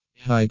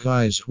Hi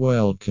guys,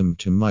 welcome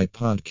to my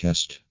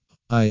podcast.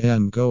 I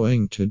am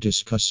going to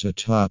discuss a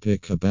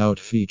topic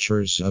about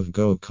features of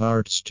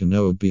go-karts to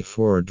know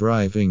before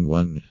driving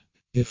one.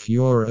 If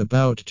you're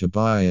about to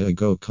buy a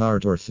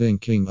go-kart or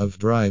thinking of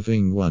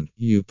driving one,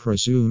 you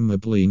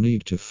presumably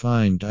need to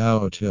find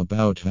out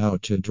about how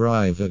to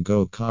drive a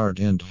go-kart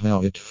and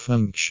how it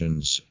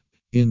functions.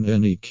 In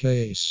any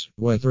case,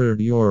 whether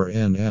you're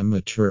an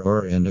amateur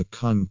or an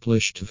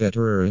accomplished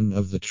veteran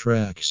of the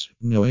tracks,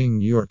 knowing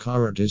your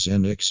kart is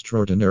an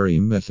extraordinary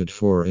method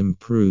for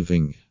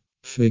improving.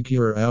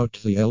 Figure out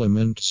the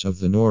elements of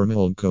the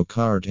normal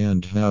go-kart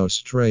and how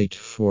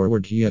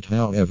straightforward yet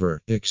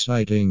however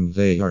exciting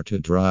they are to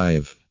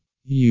drive.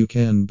 You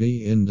can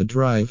be in the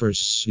driver's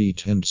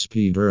seat and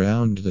speed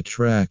around the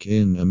track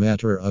in a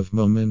matter of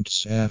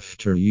moments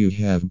after you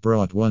have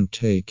brought one,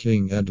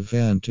 taking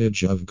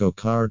advantage of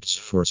go-karts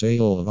for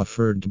sale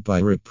offered by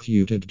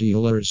reputed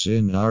dealers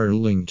in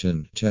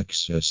Arlington,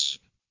 Texas.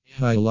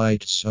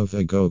 Highlights of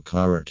a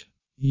go-kart.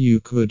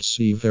 You could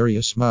see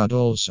various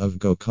models of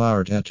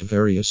go-kart at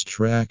various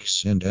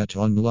tracks and at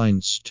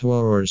online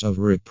stores of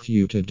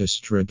reputed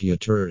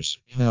distributors.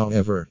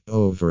 However,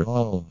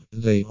 overall,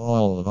 they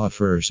all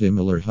offer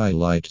similar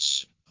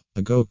highlights.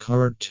 A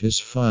go-kart is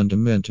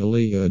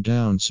fundamentally a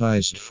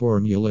downsized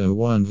Formula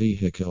One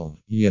vehicle,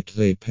 yet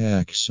they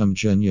pack some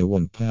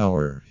genuine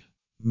power,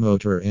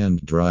 motor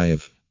and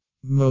drive.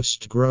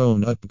 Most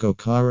grown-up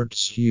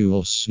go-karts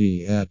you'll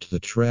see at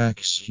the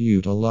tracks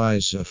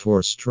utilize a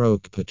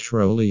four-stroke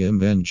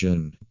petroleum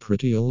engine,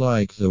 pretty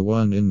like the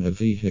one in a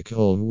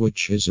vehicle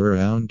which is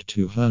around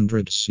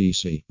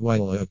 200cc,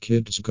 while a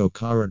kid's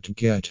go-kart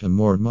get a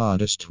more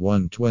modest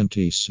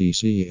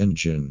 120cc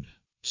engine.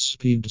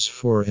 Speeds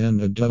for an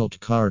adult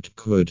kart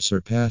could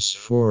surpass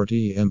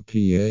 40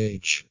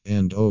 mph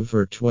and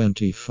over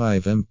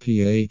 25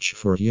 mph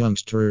for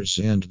youngsters,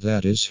 and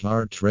that is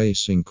heart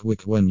racing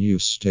quick when you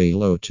stay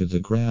low to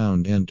the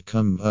ground and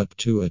come up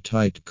to a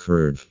tight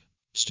curve.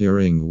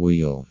 Steering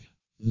wheel.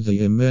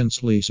 The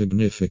immensely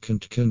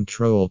significant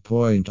control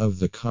point of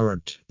the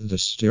kart, the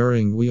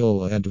steering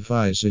wheel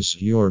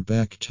advises your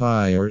back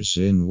tires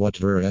in what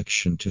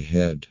direction to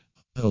head.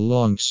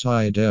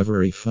 Alongside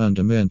every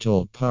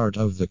fundamental part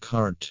of the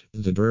kart,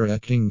 the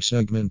directing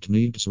segment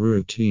needs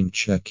routine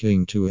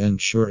checking to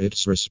ensure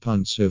its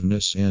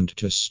responsiveness and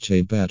to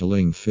stay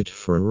battling fit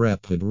for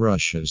rapid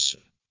rushes.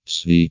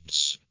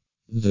 Seats.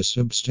 The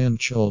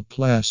substantial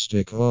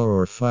plastic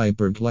or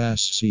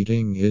fiberglass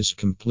seating is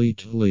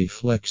completely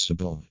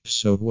flexible,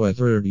 so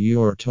whether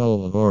you're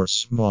tall or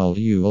small,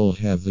 you'll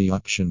have the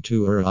option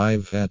to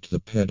arrive at the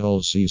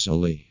pedals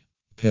easily.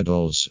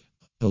 Pedals.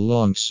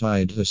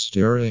 Alongside the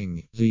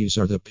steering, these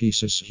are the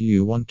pieces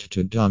you want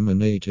to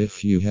dominate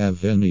if you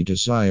have any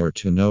desire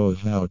to know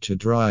how to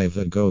drive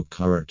a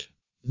go-kart.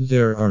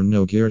 There are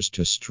no gears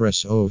to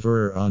stress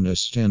over on a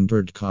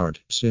standard kart,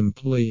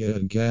 simply a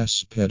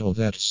gas pedal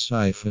that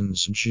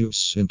siphons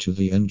juice into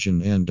the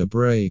engine and a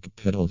brake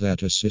pedal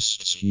that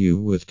assists you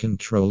with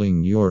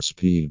controlling your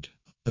speed.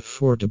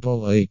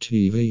 Affordable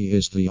ATV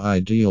is the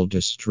ideal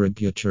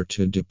distributor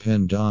to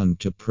depend on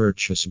to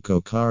purchase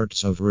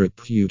go-karts of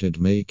reputed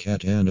make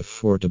at an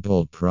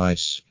affordable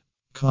price.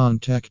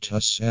 Contact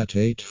us at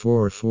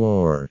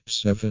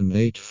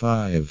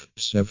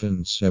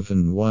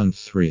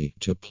 844-785-7713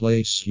 to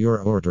place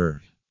your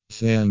order.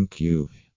 Thank you.